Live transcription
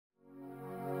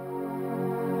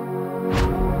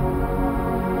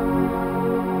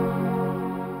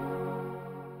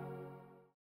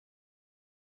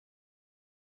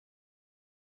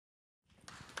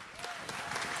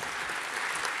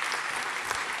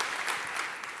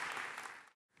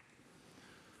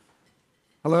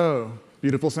Hello,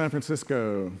 beautiful San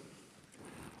Francisco.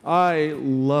 I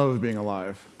love being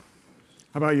alive.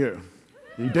 How about you?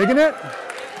 You digging it?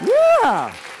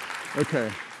 Yeah!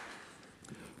 Okay.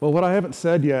 Well, what I haven't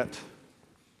said yet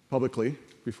publicly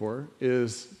before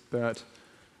is that,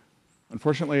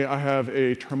 unfortunately, I have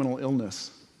a terminal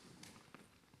illness.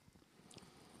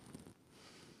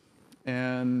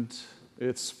 And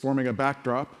it's forming a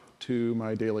backdrop to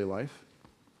my daily life.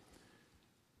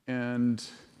 And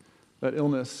that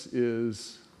illness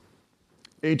is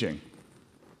aging.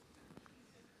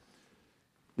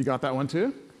 You got that one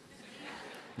too?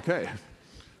 Okay,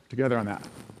 together on that.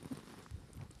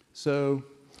 So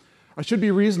I should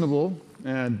be reasonable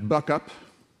and buck up,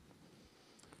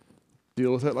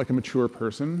 deal with it like a mature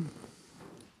person.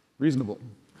 Reasonable.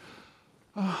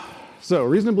 So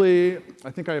reasonably,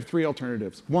 I think I have three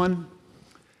alternatives. One,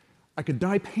 I could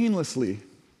die painlessly,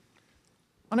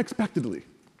 unexpectedly,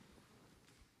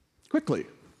 quickly.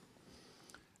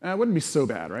 And it wouldn't be so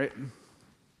bad, right?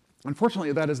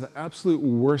 Unfortunately, that is the absolute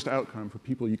worst outcome for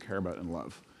people you care about and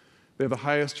love. They have the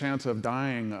highest chance of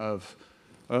dying of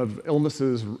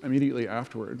illnesses immediately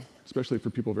afterward, especially for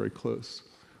people very close,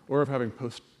 or of having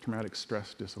post-traumatic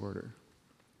stress disorder.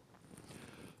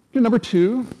 Okay, number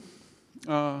two,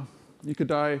 you could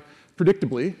die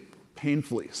predictably,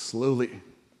 painfully, slowly.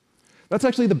 That's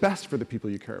actually the best for the people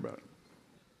you care about.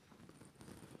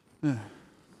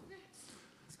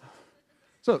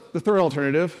 So the third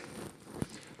alternative,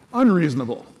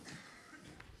 unreasonable.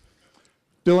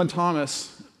 Dylan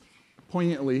Thomas,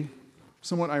 poignantly,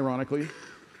 somewhat ironically,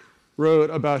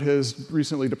 wrote about his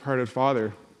recently departed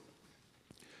father.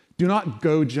 Do not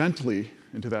go gently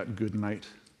into that good night.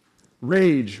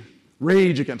 Rage,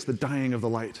 rage against the dying of the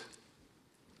light.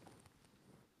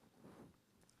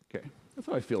 Okay, that's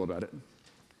how I feel about it.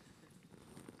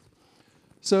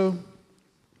 So,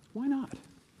 why not?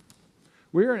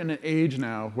 We're in an age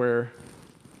now where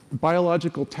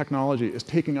biological technology is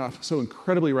taking off so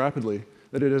incredibly rapidly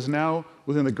that it is now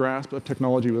within the grasp of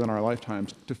technology within our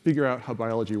lifetimes to figure out how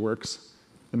biology works,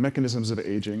 the mechanisms of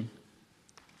aging,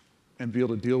 and be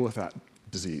able to deal with that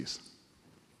disease.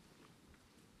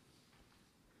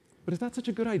 But is that such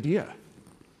a good idea?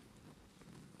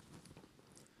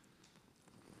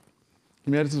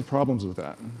 Humanity has some problems with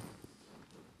that.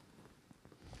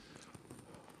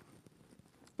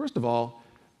 First of all,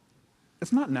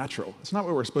 it's not natural. It's not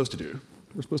what we're supposed to do.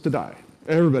 We're supposed to die.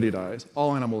 Everybody dies.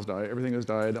 All animals die. Everything has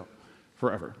died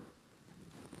forever.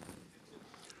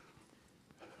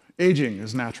 Aging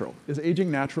is natural. Is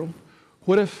aging natural?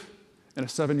 What if in a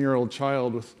 7-year-old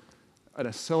child with an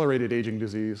accelerated aging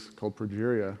disease called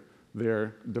progeria,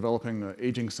 they're developing the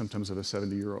aging symptoms of a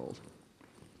 70-year-old?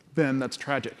 Then that's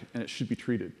tragic, and it should be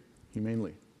treated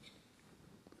humanely.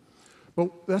 But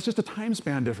that's just a time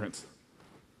span difference.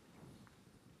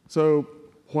 So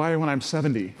why, when I'm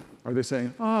 70, are they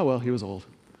saying, oh, well, he was old?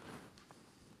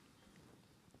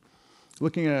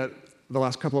 Looking at the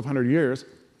last couple of hundred years,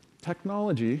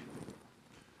 technology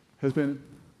has been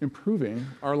improving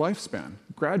our lifespan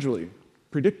gradually,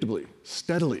 predictably,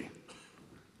 steadily.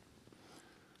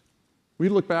 We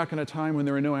look back in a time when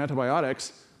there were no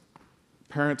antibiotics.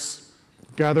 Parents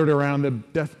gathered around the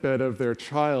deathbed of their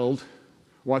child,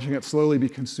 watching it slowly be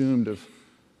consumed of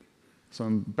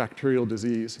some bacterial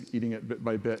disease, eating it bit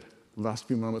by bit, the last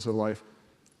few moments of life.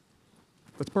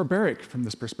 That's barbaric from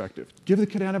this perspective. Give the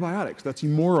kid antibiotics. That's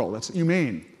immoral. That's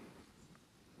inhumane.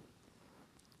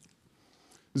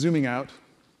 Zooming out,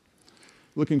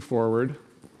 looking forward,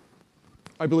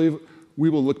 I believe we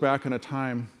will look back on a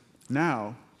time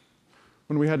now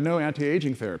when we had no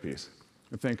anti-aging therapies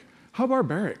and think, how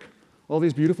barbaric, all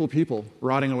these beautiful people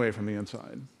rotting away from the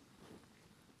inside.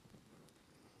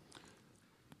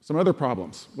 Some other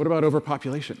problems. What about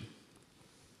overpopulation?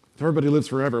 If everybody lives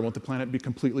forever, won't the planet be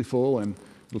completely full and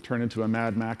it'll turn into a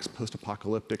Mad Max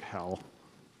post-apocalyptic hell?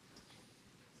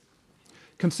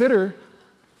 Consider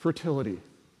fertility.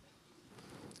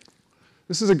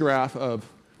 This is a graph of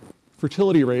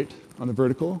fertility rate on the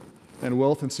vertical and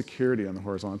wealth and security on the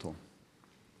horizontal.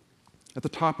 At the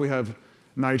top, we have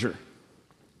Niger,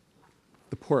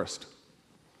 the poorest.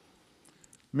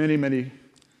 Many, many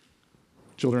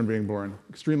children being born,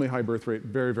 extremely high birth rate,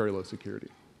 very, very low security.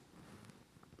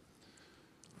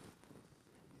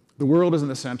 The world is in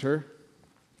the center,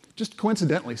 just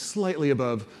coincidentally, slightly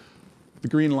above the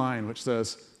green line, which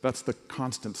says that's the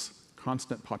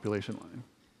constant population line.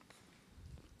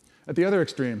 At the other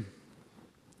extreme,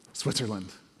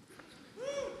 Switzerland.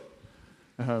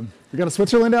 We got a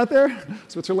Switzerland out there?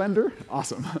 Switzerlander?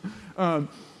 Awesome.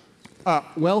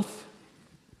 Wealth,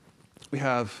 we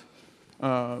have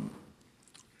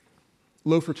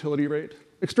low fertility rate,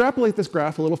 extrapolate this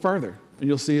graph a little farther, and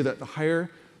you'll see that the higher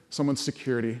someone's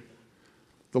security,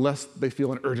 the less they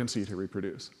feel an urgency to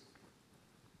reproduce.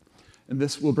 And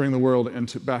this will bring the world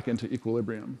back into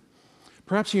equilibrium.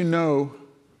 Perhaps you know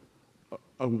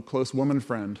a close woman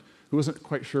friend who wasn't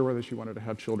quite sure whether she wanted to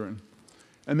have children.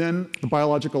 And then the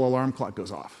biological alarm clock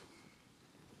goes off.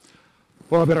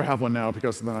 Well, I better have one now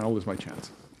because then I'll lose my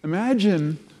chance.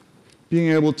 Imagine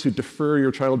being able to defer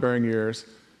your childbearing years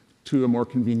to a more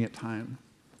convenient time.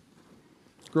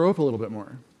 Grow up a little bit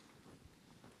more.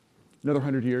 Another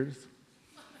 100 years?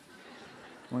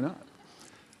 Why not?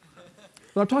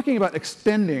 But I'm talking about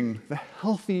extending the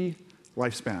healthy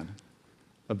lifespan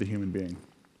of the human being.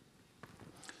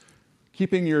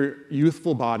 Keeping your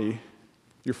youthful body,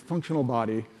 your functional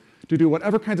body, to do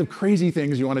whatever kinds of crazy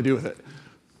things you want to do with it.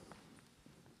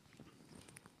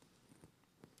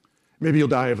 Maybe you'll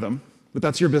die of them, but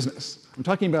that's your business. I'm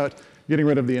talking about getting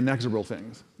rid of the inexorable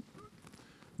things,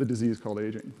 the disease called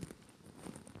aging.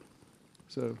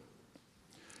 So, there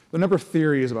are a number of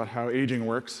theories about how aging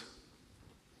works.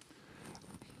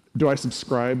 Do I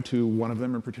subscribe to one of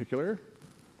them in particular?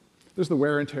 There's the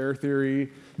wear and tear theory,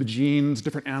 the genes,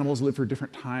 different animals live for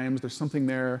different times, there's something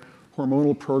there,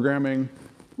 hormonal programming,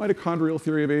 mitochondrial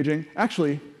theory of aging.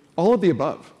 Actually, all of the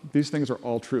above. These things are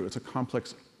all true. It's a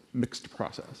complex, mixed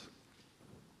process.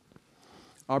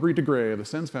 Aubrey de Grey of the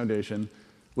SENS Foundation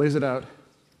lays it out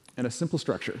in a simple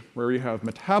structure where you have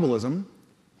metabolism,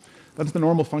 that's the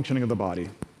normal functioning of the body.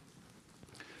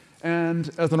 And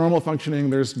as the normal functioning,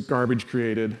 there's garbage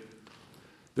created.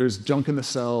 There's junk in the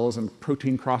cells and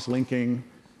protein cross-linking,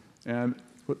 and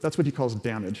that's what he calls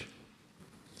damage.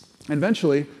 And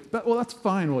eventually, well, that's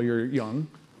fine while you're young.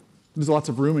 There's lots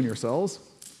of room in your cells,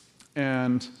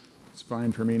 and it's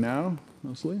fine for me now,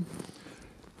 mostly.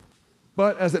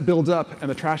 But as it builds up and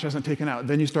the trash hasn't taken out,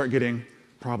 then you start getting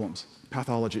problems,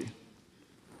 pathology.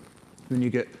 Then you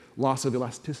get loss of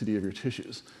elasticity of your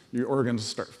tissues. Your organs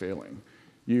start failing.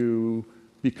 You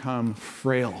become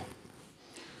frail.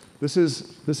 This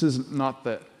is not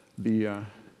the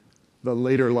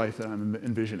later life that I'm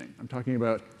envisioning. I'm talking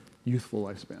about youthful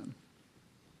lifespan.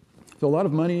 So a lot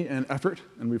of money and effort,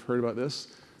 and we've heard about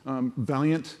this.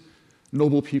 Valiant,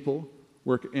 noble people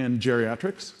work in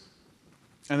geriatrics.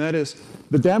 And that is,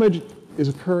 the damage is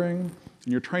occurring,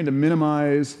 and you're trying to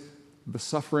minimize the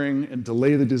suffering and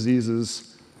delay the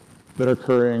diseases that are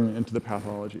occurring into the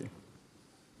pathology.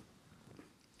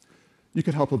 You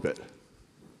could help a bit.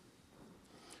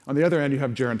 On the other end, you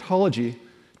have gerontology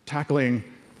tackling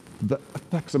the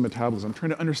effects of metabolism,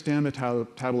 trying to understand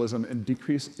metabolism and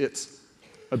decrease its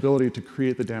ability to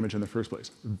create the damage in the first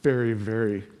place. Very,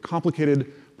 very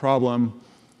complicated problem.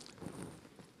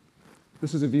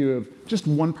 This is a view of just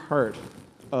one part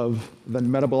of the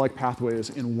metabolic pathways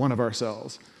in one of our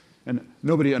cells. And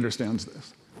nobody understands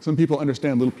this. Some people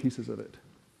understand little pieces of it.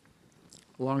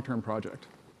 A long-term project.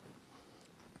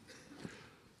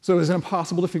 So is it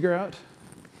impossible to figure out?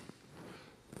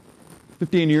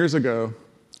 15 years ago,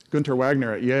 Gunther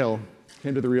Wagner at Yale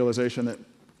came to the realization that,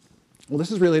 well,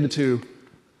 this is related to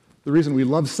the reason we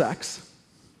love sex.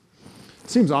 It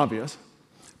seems obvious,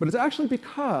 but it's actually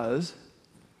because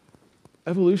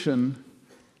evolution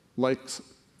likes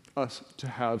us to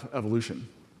have evolution.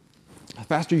 The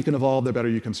faster you can evolve, the better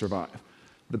you can survive.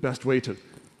 The best way to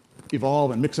evolve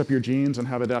and mix up your genes and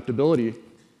have adaptability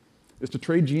is to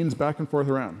trade genes back and forth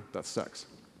around. That's sex.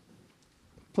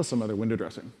 Plus some other window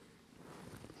dressing.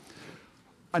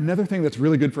 Another thing that's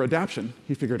really good for adaptation,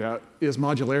 he figured out, is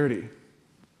modularity.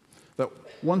 That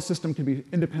one system can be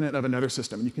independent of another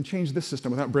system, and you can change this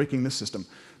system without breaking this system.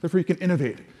 Therefore, you can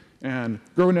innovate and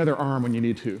grow another arm when you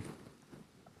need to.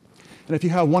 And if you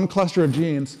have one cluster of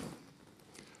genes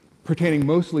pertaining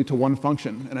mostly to one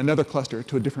function and another cluster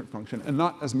to a different function, and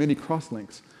not as many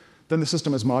cross-links, then the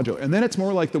system is modular. And then it's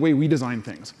more like the way we design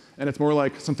things, and it's more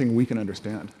like something we can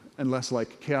understand, and less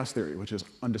like chaos theory, which is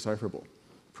undecipherable,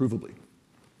 provably.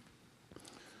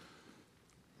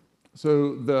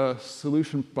 So the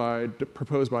solution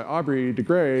proposed by Aubrey de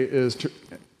Grey is to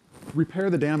repair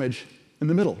the damage in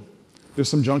the middle. There's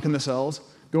some junk in the cells.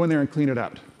 Go in there and clean it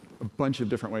out. A bunch of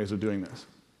different ways of doing this.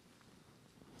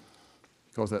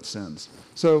 He calls that SENS.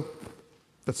 So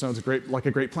that sounds like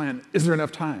a great plan. Is there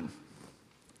enough time?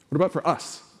 What about for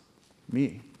us,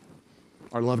 me,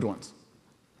 our loved ones?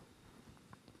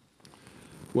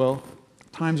 Well,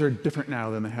 times are different now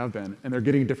than they have been, and they're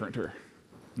getting differenter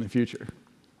in the future.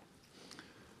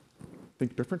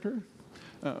 Think differenter?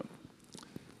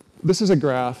 This is a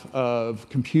graph of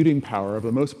computing power of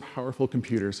the most powerful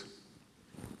computers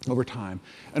over time.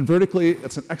 And vertically,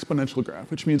 it's an exponential graph,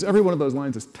 which means every one of those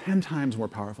lines is 10 times more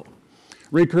powerful.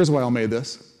 Ray Kurzweil made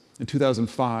this in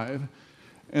 2005.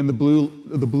 And the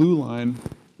blue line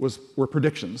were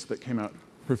predictions that came out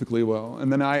perfectly well.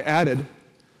 And then I added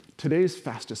today's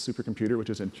fastest supercomputer, which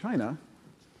is in China,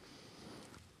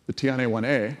 the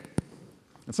Tianhe-1A.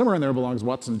 And somewhere in there belongs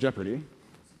Watson Jeopardy.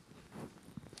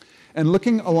 And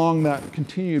looking along that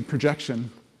continued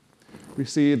projection, we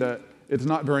see that it's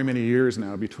not very many years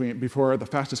now before the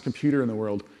fastest computer in the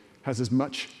world has as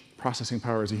much processing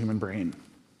power as a human brain.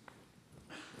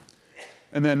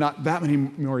 And then not that many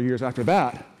more years after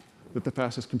that, that the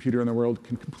fastest computer in the world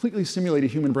can completely simulate a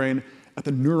human brain at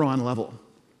the neuron level.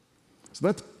 So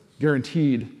that's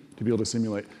guaranteed to be able to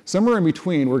simulate. Somewhere in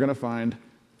between, we're going to find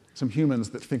some humans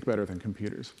that think better than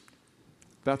computers.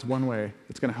 That's one way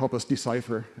it's going to help us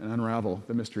decipher and unravel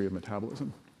the mystery of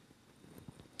metabolism.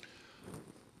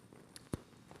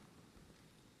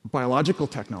 Biological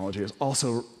technology is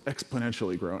also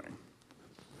exponentially growing.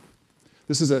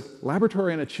 This is a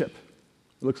laboratory and a chip.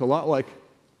 It looks a lot like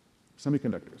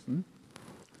semiconductors.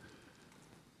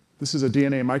 This is a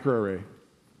DNA microarray.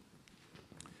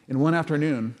 In one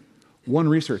afternoon, one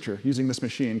researcher using this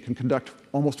machine can conduct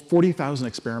almost 40,000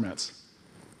 experiments,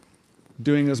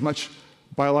 doing as much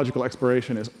biological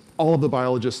exploration as all of the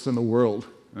biologists in the world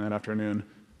in that afternoon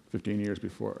 15 years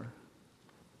before.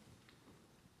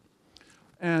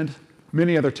 And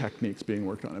many other techniques being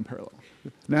worked on in parallel.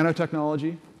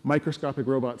 Nanotechnology, microscopic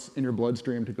robots in your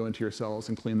bloodstream to go into your cells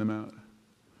and clean them out.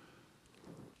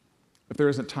 If there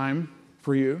isn't time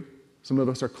for you, some of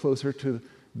us are closer to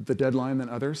the deadline than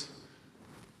others,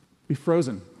 be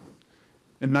frozen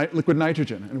in liquid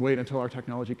nitrogen and wait until our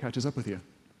technology catches up with you.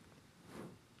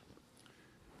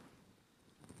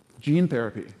 Gene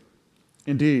therapy.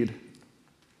 Indeed,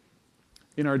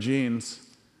 in our genes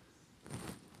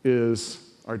is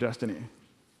our destiny,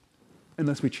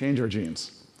 unless we change our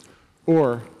genes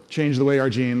or change the way our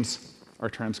genes are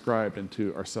transcribed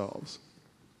into ourselves.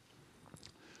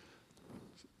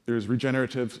 There's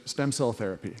regenerative stem cell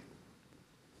therapy.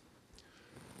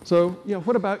 So,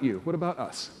 what about you? What about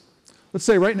us? Let's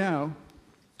say right now,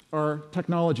 our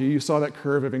technology, you saw that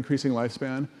curve of increasing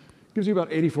lifespan, gives you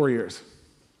about 84 years.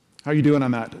 How are you doing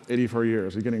on that 84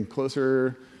 years? Are you getting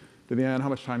closer to the end? How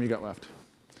much time you got left?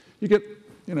 You get,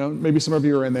 maybe some of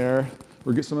you are in there,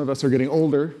 or some of us are getting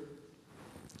older,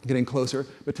 getting closer,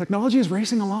 but technology is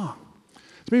racing along. So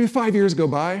maybe 5 years go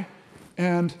by,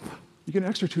 and you get an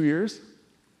extra 2 years.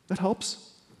 That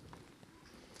helps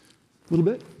a little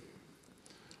bit.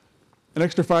 An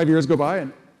extra 5 years go by,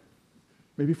 and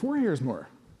maybe 4 years more.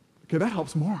 Okay, that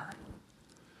helps more.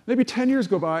 Maybe 10 years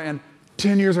go by, and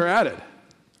 10 years are added.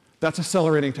 That's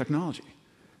accelerating technology.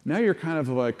 Now you're kind of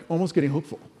like almost getting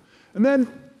hopeful. And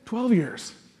then 12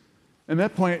 years. And at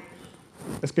that point,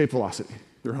 escape velocity.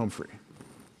 You're home free.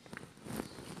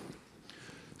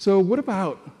 So what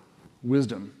about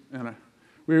wisdom? And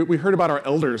we heard about our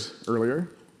elders earlier.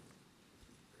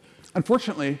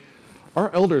 Unfortunately,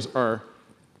 our elders are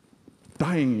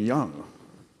dying young.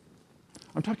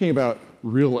 I'm talking about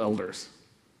real elders.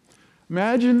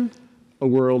 Imagine a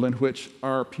world in which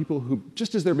our people who,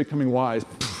 just as they're becoming wise,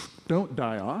 don't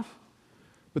die off,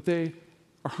 but they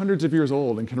are hundreds of years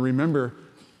old and can remember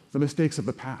the mistakes of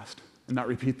the past and not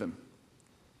repeat them.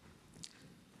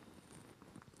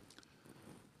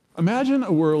 Imagine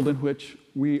a world in which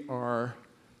we are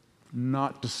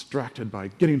not distracted by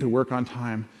getting to work on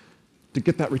time to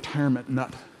get that retirement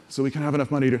nut so we can have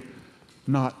enough money to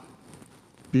not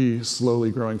be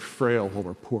slowly growing frail while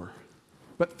we're poor.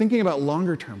 But thinking about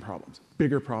longer-term problems,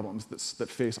 bigger problems that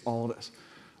face all of us,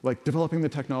 like developing the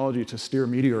technology to steer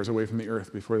meteors away from the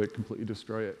Earth before they completely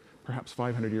destroy it, perhaps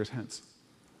 500 years hence.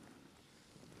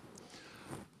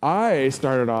 I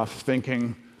started off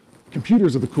thinking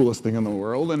computers are the coolest thing in the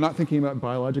world and not thinking about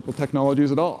biological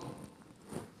technologies at all.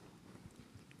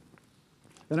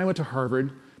 Then I went to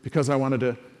Harvard because I wanted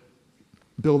to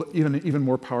build an even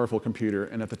more powerful computer,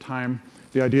 and at the time,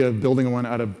 the idea of building one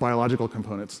out of biological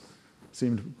components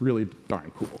seemed really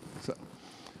darn cool.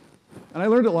 And I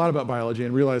learned a lot about biology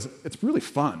and realized it's really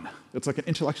fun. It's like an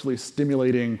intellectually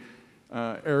stimulating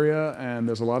area, and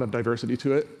there's a lot of diversity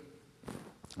to it.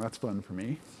 That's fun for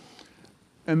me.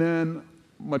 And then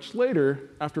much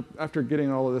later, after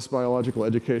getting all of this biological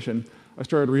education, I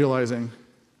started realizing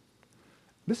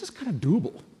this is kind of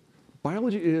doable.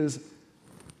 Biology is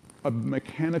a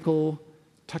mechanical,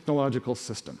 technological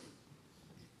system,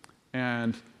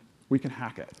 and we can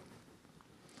hack it.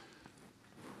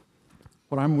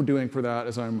 What I'm doing for that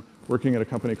is I'm working at a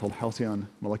company called Halcyon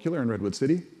Molecular in Redwood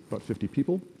City, about 50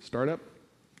 people, startup.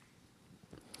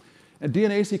 And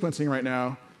DNA sequencing right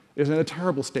now is in a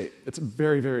terrible state. It's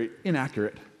very, very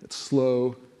inaccurate. It's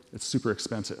slow. It's super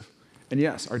expensive. And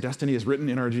yes, our destiny is written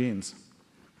in our genes.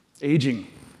 Aging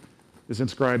is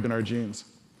inscribed in our genes.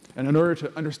 And in order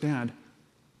to understand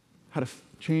how to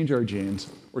change our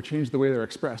genes or change the way they're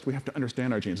expressed, we have to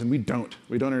understand our genes. And we don't.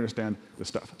 We don't understand this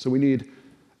stuff. So we need,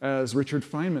 as Richard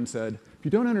Feynman said, if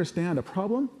you don't understand a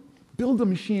problem, build a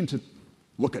machine to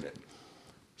look at it.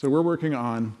 So we're working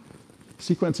on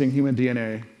sequencing human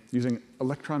DNA using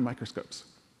electron microscopes.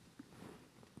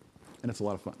 And it's a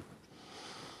lot of fun.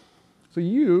 So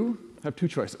you have two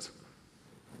choices.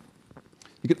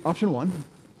 You get option one,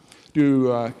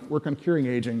 do work on curing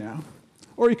aging now,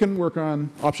 or you can work on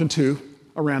option two,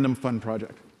 a random fun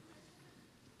project.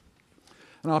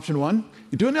 And option one,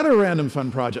 you do another random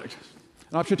fun project.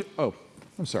 And option two, oh,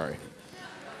 I'm sorry.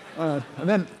 And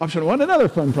then option one, another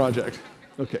fun project.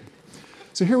 Okay.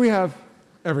 So here we have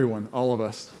everyone, all of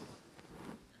us.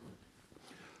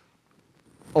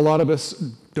 A lot of us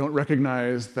don't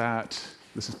recognize that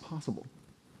this is possible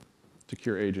to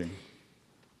cure aging.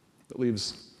 That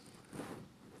leaves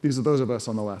these are those of us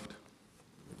on the left.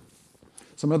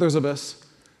 Some others of us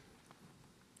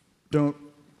don't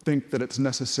think that it's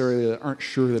necessarily, aren't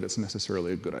sure that it's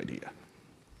necessarily a good idea.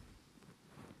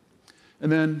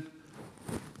 And then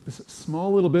this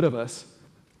small little bit of us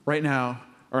right now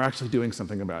are actually doing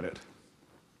something about it.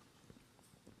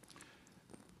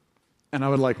 And I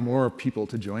would like more people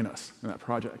to join us in that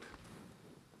project.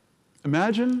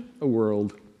 Imagine a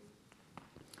world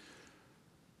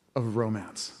of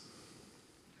romance.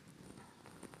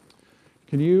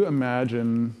 Can you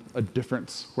imagine a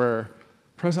difference where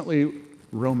presently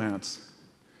romance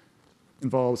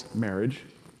involves marriage?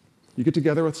 You get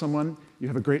together with someone, you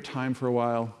have a great time for a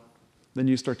while, then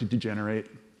you start to degenerate.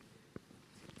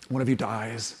 One of you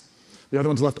dies. The other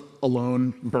one's left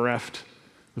alone, bereft,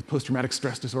 with post-traumatic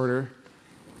stress disorder,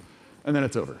 and then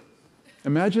it's over.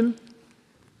 Imagine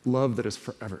love that is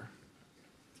forever.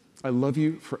 I love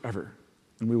you forever,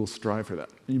 and we will strive for that.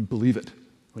 And you believe it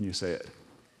when you say it.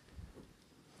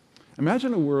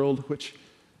 Imagine a world which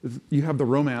you have the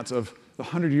romance of the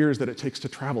 100 years that it takes to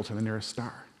travel to the nearest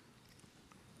star.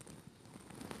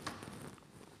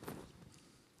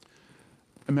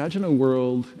 Imagine a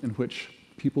world in which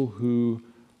people who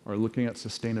are looking at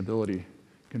sustainability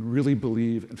can really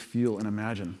believe and feel and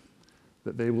imagine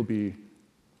that they will be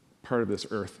part of this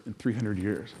Earth in 300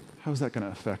 years. How is that going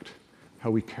to affect how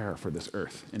we care for this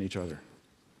Earth and each other?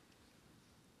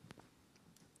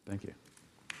 Thank you.